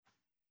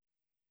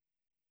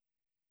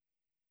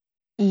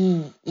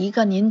以一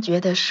个您觉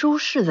得舒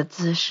适的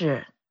姿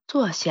势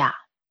坐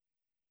下，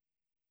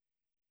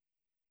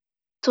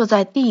坐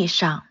在地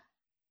上，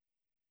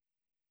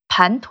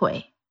盘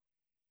腿，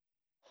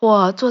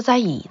或坐在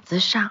椅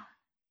子上，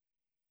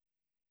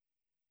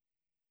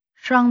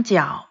双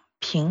脚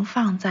平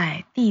放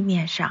在地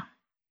面上，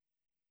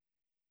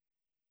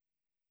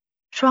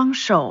双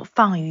手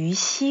放于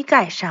膝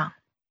盖上，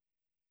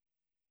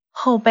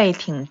后背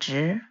挺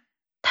直，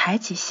抬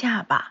起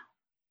下巴，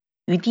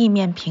与地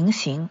面平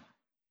行。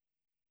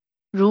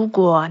如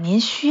果您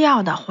需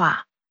要的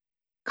话，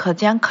可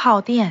将靠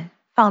垫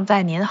放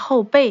在您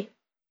后背，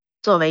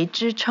作为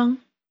支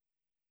撑。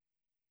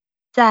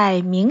在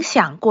冥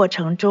想过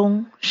程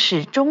中，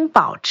始终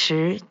保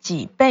持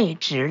脊背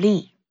直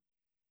立。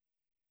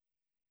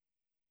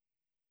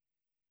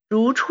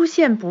如出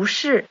现不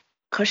适，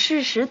可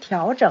适时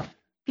调整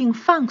并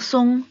放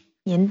松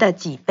您的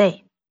脊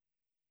背。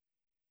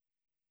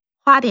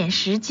花点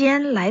时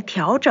间来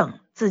调整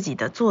自己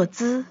的坐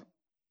姿，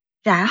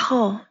然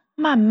后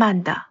慢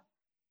慢地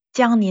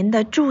将您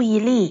的注意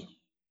力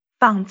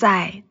放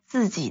在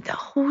自己的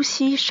呼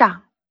吸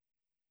上。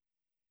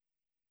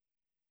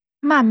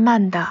慢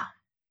慢地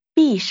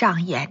闭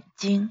上眼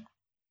睛，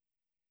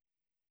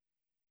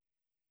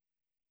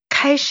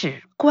开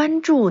始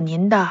关注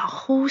您的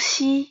呼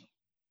吸。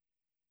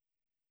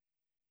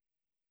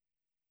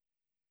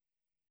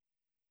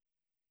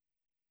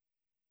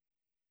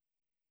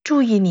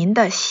注意您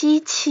的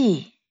吸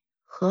气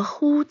和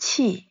呼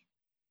气。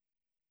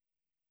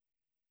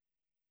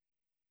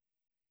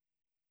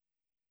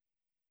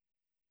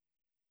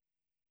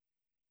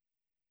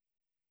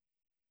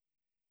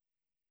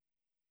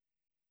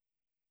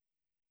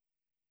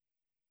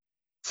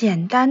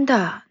简单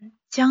的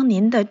将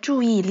您的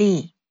注意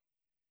力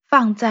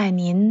放在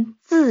您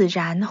自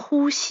然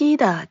呼吸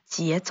的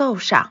节奏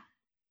上。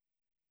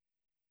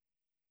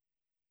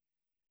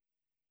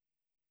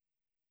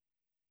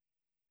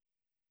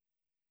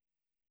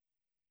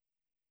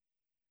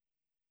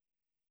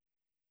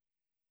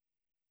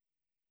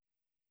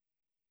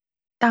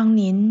当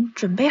您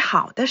准备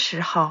好的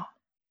时候，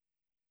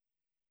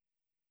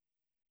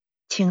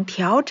请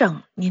调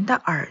整您的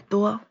耳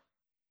朵，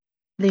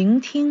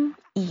聆听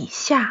以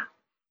下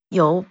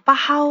由巴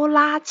哈欧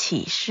拉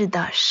启示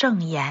的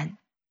圣言。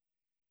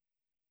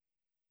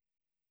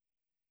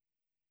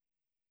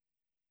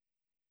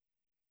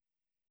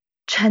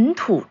尘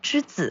土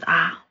之子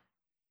啊，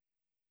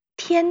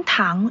天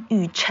堂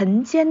与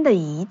尘间的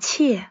一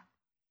切，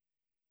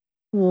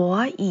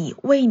我已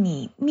为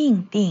你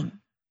命定。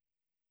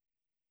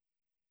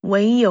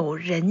唯有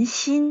人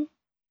心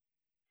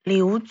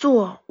留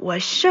作我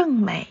圣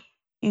美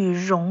与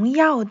荣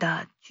耀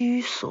的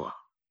居所，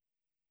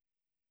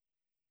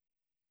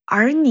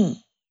而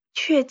你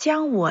却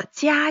将我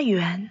家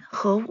园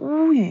和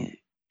屋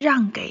宇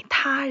让给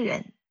他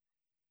人。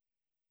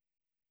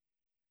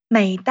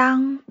每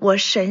当我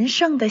神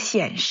圣的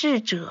显示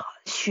者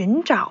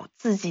寻找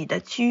自己的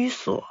居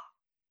所，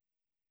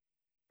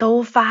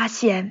都发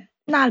现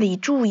那里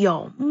住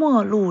有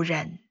陌路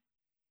人。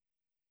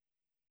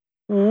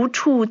无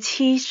处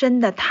栖身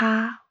的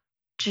他，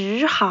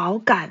只好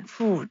赶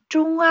赴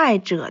钟爱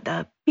者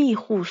的庇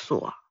护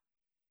所。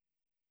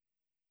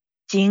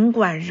尽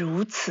管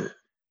如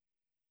此，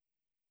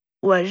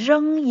我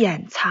仍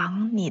掩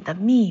藏你的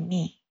秘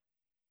密，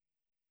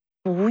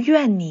不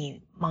愿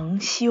你蒙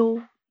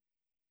羞。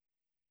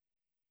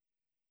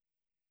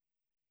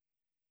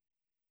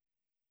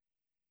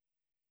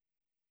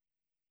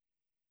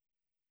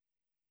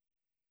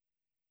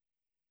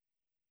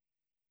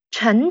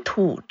尘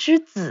土之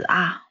子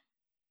啊，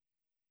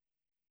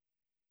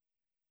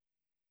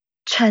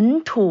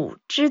尘土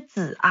之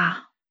子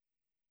啊，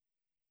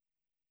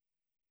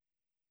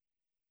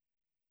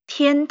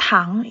天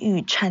堂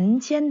与尘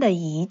间的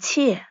一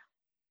切，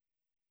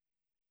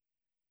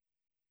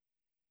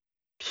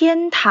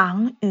天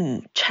堂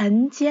与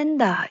尘间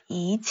的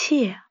一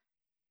切，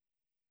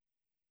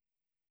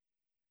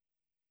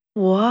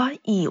我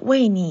已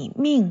为你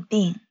命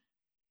定。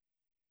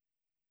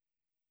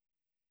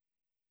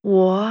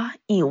我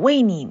已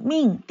为你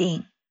命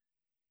定。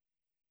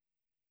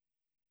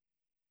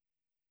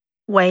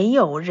唯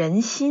有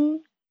人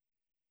心，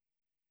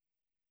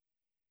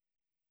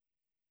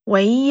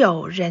唯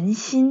有人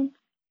心，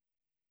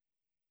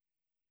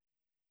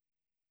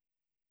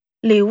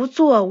留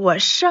作我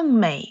圣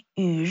美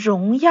与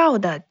荣耀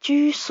的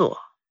居所，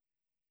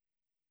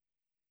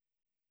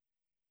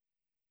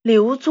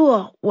留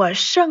作我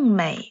圣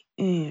美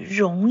与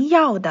荣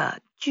耀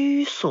的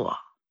居所，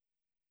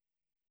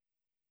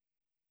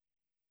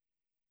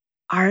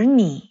而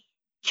你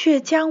却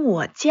将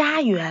我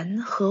家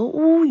园和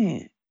屋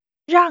宇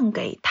让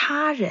给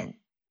他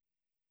人。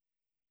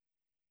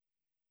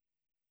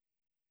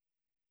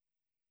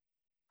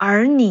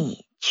而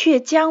你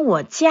却将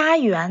我家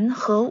园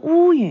和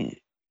屋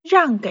宇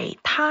让给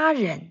他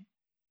人。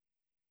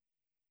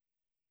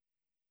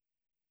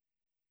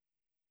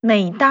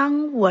每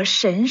当我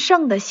神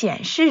圣的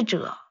显示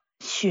者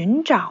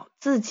寻找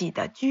自己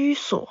的居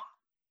所，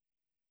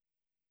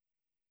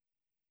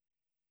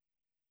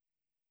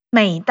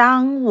每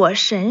当我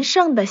神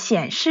圣的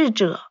显示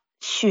者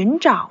寻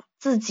找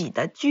自己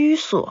的居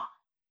所，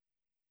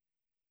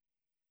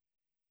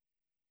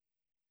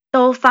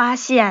都发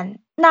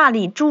现那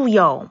里住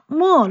有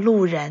陌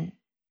路人，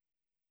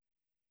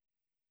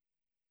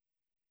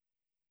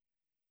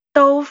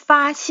都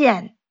发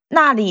现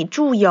那里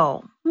住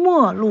有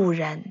陌路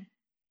人。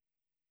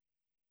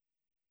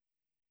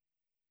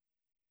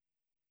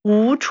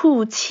无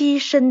处栖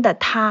身的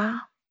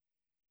他，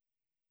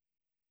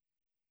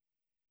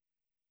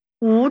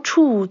无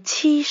处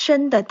栖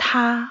身的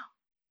他，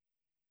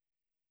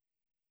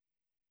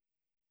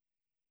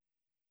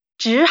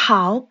只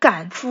好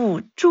赶赴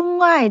钟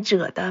爱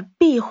者的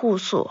庇护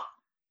所，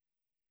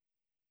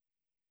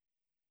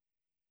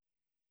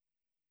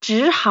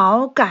只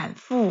好赶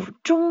赴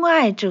钟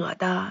爱者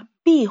的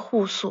庇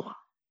护所。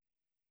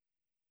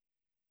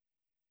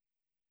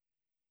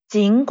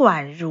尽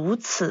管如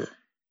此，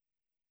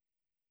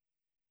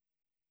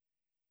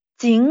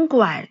尽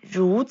管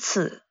如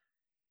此，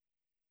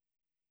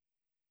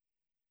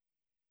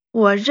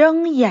我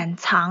仍掩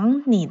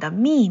藏你的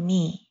秘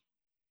密，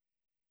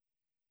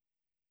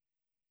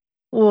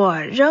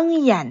我仍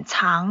掩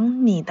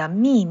藏你的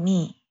秘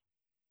密，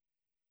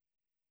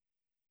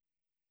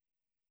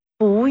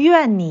不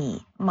愿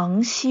你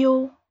蒙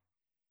羞，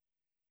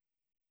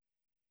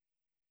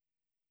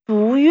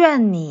不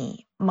愿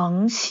你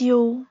蒙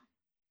羞。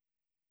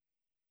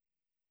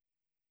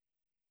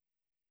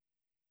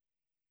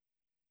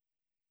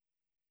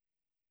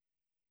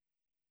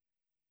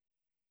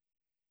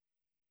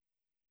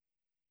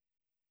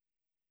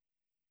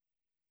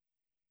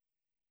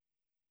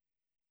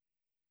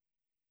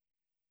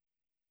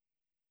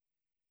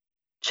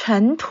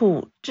尘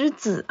土之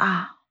子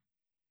啊，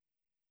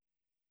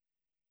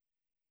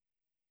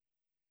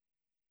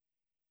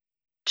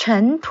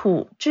尘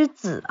土之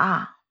子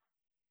啊，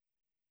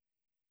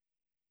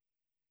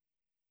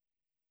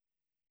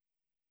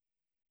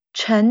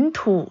尘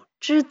土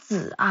之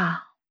子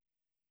啊，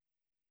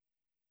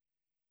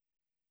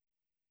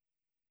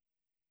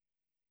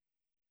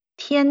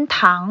天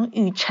堂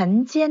与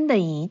尘间的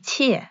一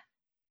切，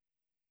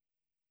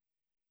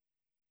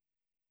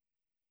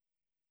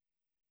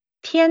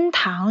天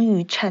堂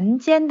与尘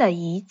间的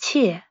一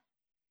切，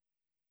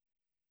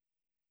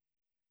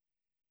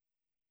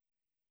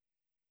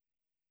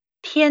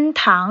天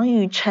堂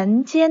与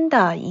尘间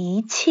的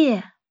一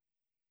切，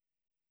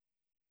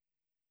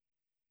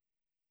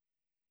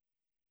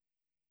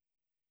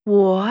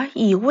我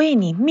已为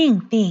你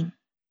命定，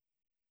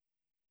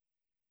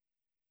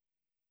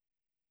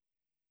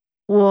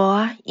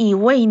我已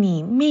为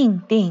你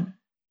命定，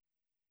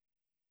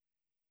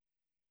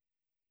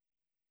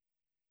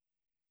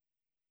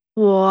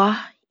我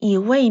已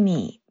为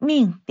你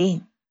命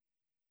定。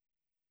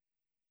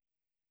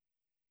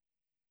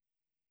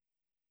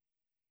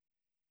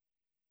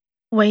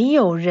唯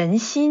有人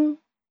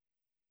心，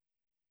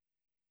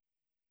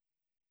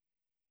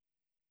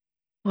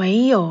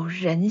唯有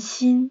人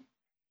心，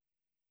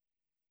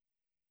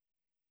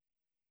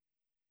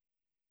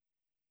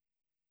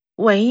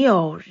唯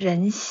有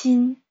人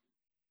心，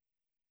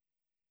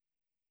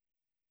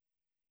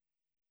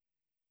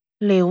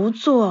留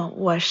作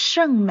我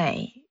圣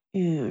美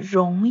与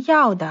荣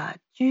耀的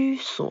居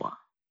所，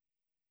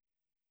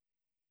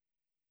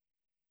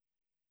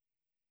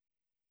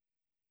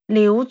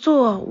留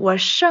作我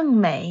圣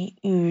美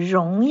与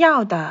荣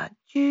耀的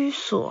居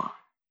所，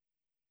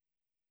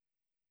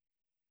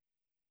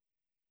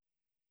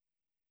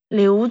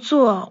留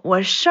作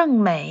我圣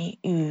美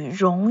与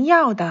荣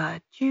耀的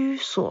居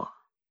所。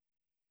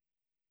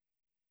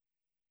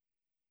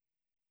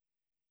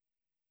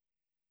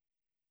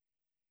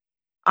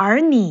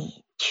而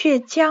你却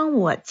将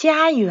我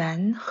家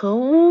园和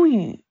屋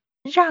宇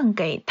让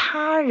给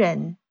他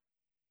人，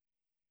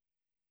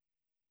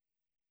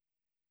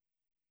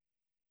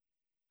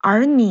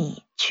而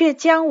你却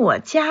将我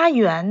家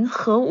园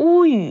和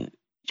屋宇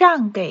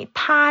让给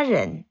他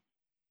人，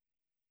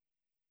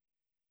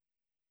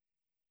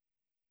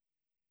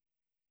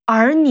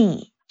而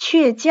你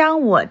却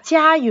将我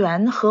家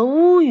园和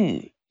屋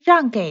宇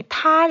让给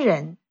他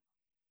人。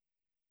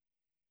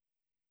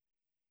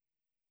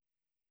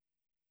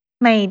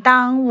每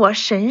当我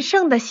神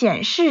圣的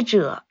显示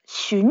者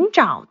寻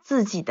找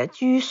自己的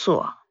居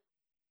所，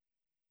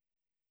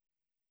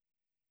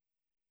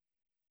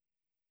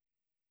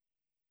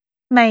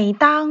每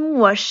当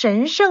我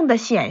神圣的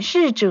显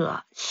示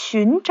者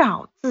寻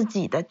找自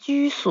己的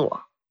居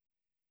所，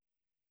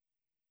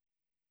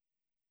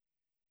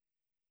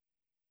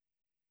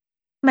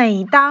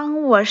每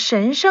当我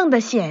神圣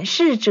的显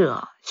示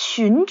者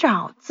寻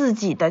找自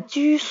己的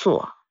居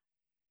所，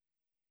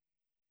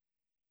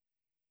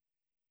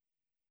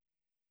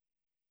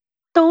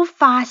都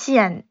发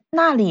现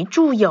那里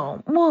住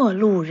有陌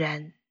路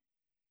人，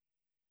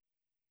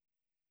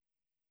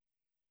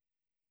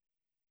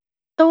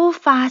都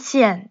发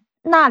现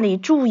那里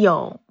住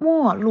有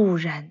陌路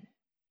人，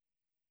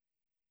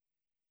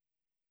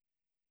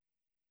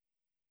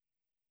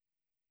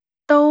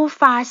都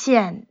发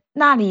现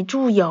那里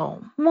住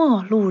有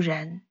陌路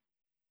人。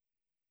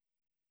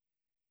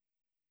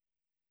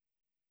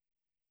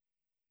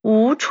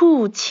无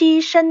处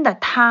栖身的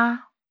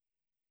他，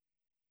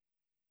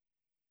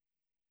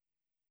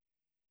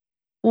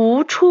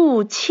无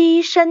处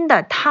栖身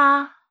的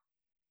他，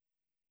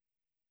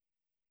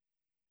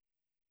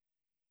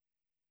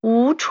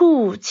无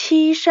处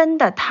栖身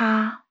的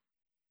他，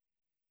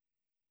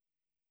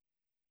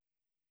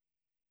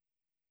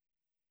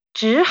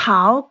只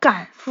好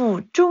赶赴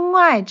钟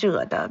爱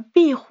者的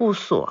庇护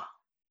所，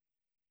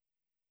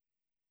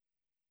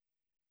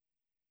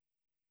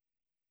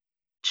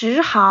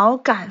只好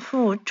赶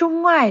赴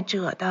钟爱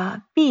者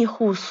的庇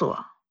护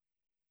所，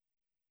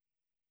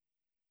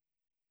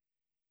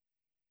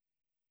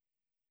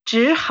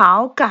只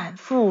好赶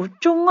赴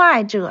钟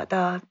爱者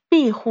的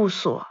庇护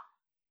所。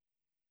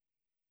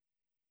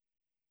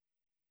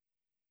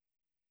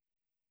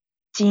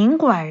尽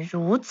管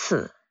如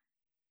此，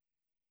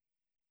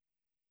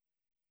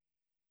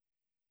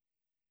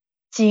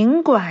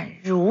尽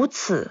管如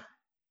此，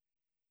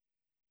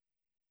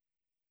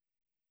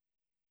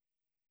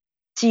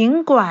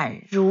尽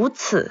管如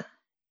此，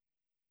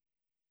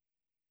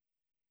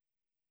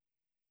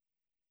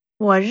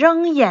我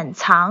仍掩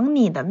藏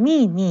你的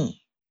秘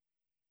密，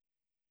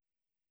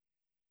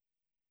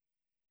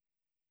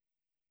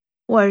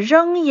我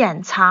仍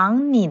掩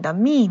藏你的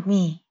秘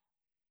密，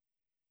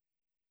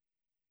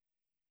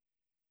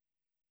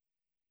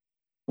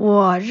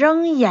我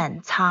仍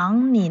掩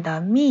藏你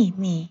的秘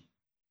密。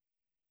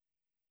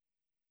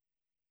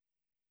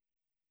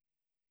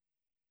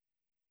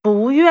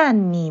不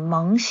愿你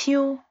蒙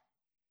羞，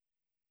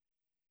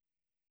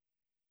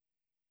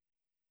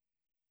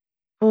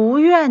不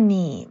愿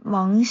你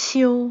蒙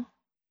羞，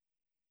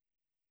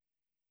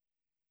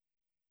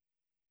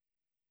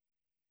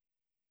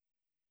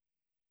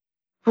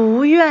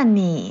不愿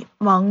你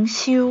蒙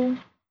羞。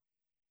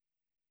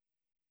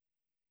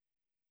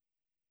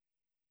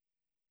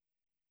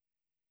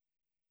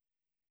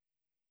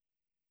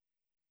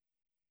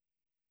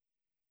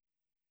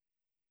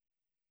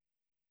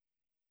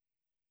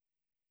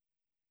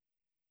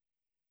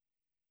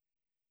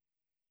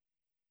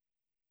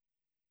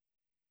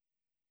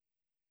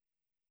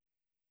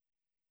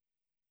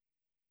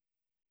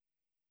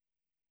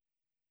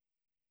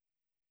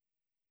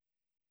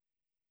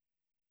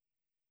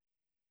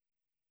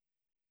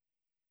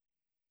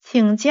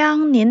请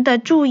将您的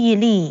注意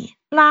力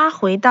拉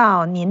回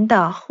到您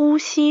的呼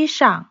吸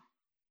上，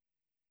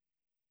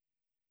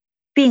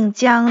并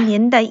将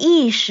您的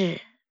意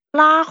识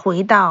拉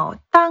回到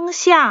当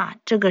下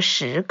这个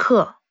时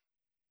刻。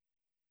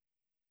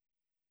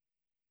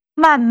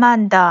慢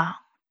慢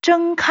地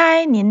睁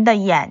开您的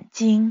眼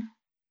睛，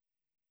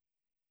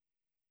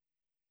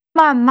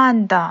慢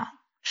慢地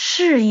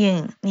适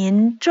应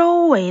您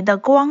周围的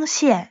光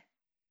线。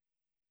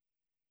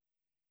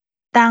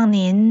当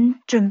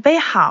您准备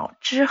好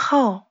之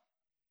后，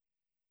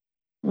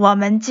我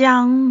们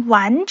将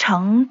完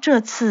成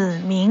这次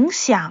冥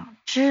想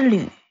之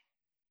旅。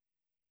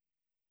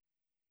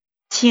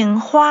请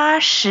花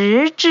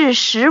10至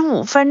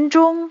15分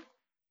钟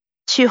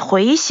去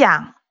回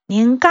想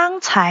您刚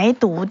才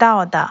读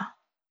到的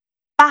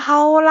巴哈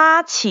欧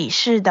拉启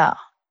示的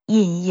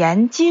引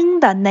言经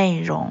的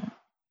内容，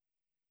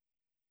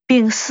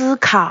并思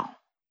考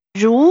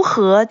如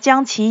何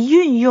将其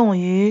运用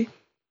于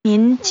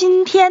您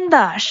今天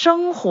的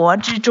生活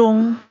之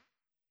中。